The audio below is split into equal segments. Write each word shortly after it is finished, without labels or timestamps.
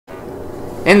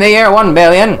In the year 1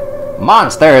 billion,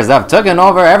 monsters have taken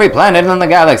over every planet in the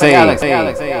galaxy.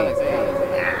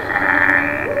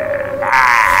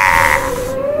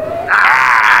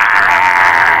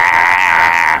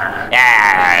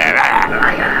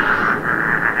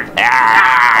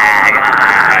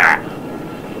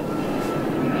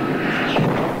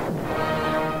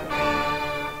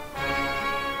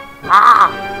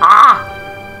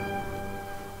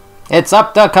 It's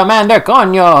up to Commander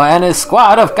Coño and his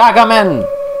squad of Kakamen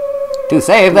to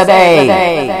save the day.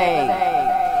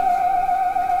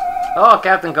 Oh,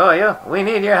 Captain Koyu, we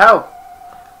need your help.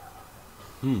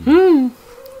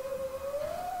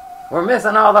 We're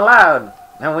missing all the loud,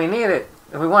 and we need it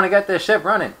if we want to get this ship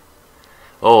running.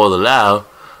 Oh, the loud?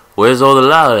 Where's all the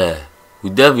loud at? We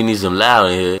definitely need some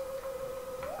loud in here.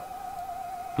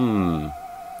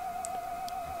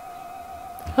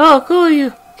 Oh,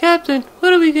 Koyu, Captain,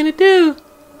 what are we gonna do?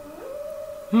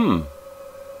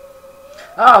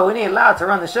 Oh, we need loud to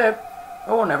run the ship.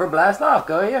 Oh, we'll never blast off,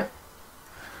 Koyu.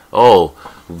 Oh,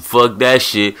 fuck that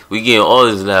shit. We getting all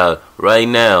this loud right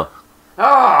now.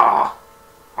 Oh.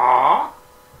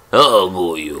 Uh-oh,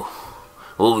 Koyu.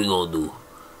 What we gonna do?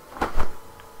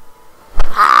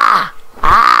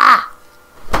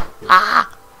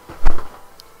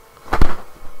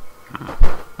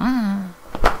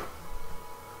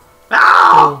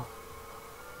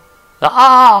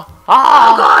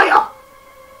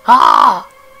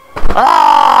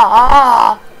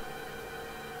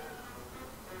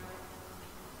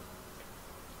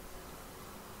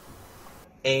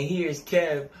 And here's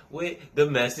Kev with the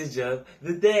message of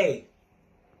the day.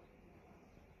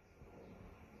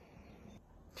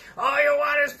 All you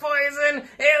want is poison.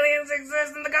 Aliens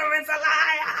exist and the government's a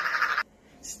lie.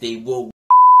 Stay woke.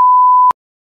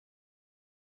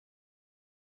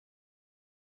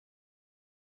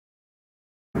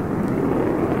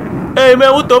 Hey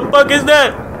man, what the fuck is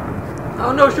that?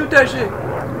 Oh no, shoot that shit.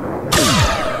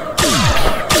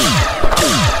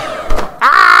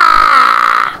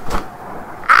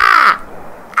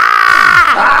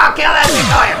 Kill that thing,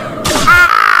 Koyu!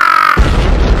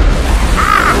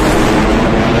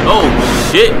 Oh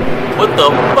shit! What the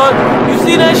fuck? You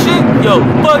see that shit? Yo,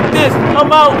 fuck this!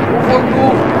 I'm out!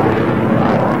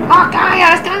 Oh, Koyu,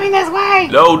 it's coming this way!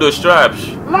 Load the straps!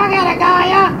 Look at it,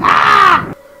 Koyu!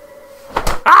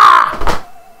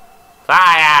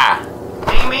 Fire!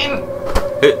 Aiming!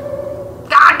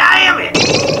 God damn it!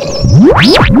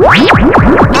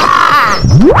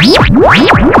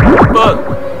 Fuck!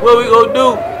 What we gonna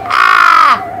do?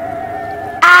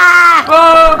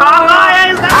 Oh, Koyu,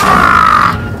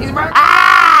 he's broken!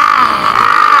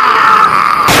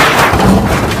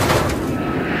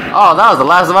 Oh, that was the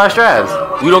last of our straps.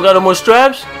 We don't got no more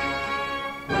straps?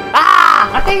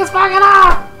 I think it's fucking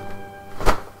off!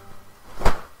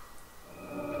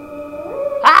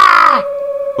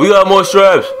 We got more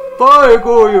straps. Fire,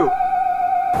 Koyu!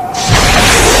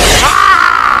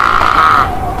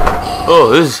 Oh,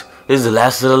 this is the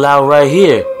last of the loud right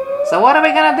here. So what are we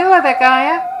gonna do with it,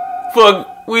 Koyu?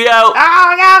 Fuck, we out.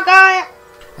 Oh, go, Koyu!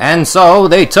 And so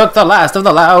they took the last of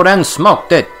the loud and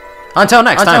smoked it. Until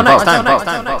next time, folks.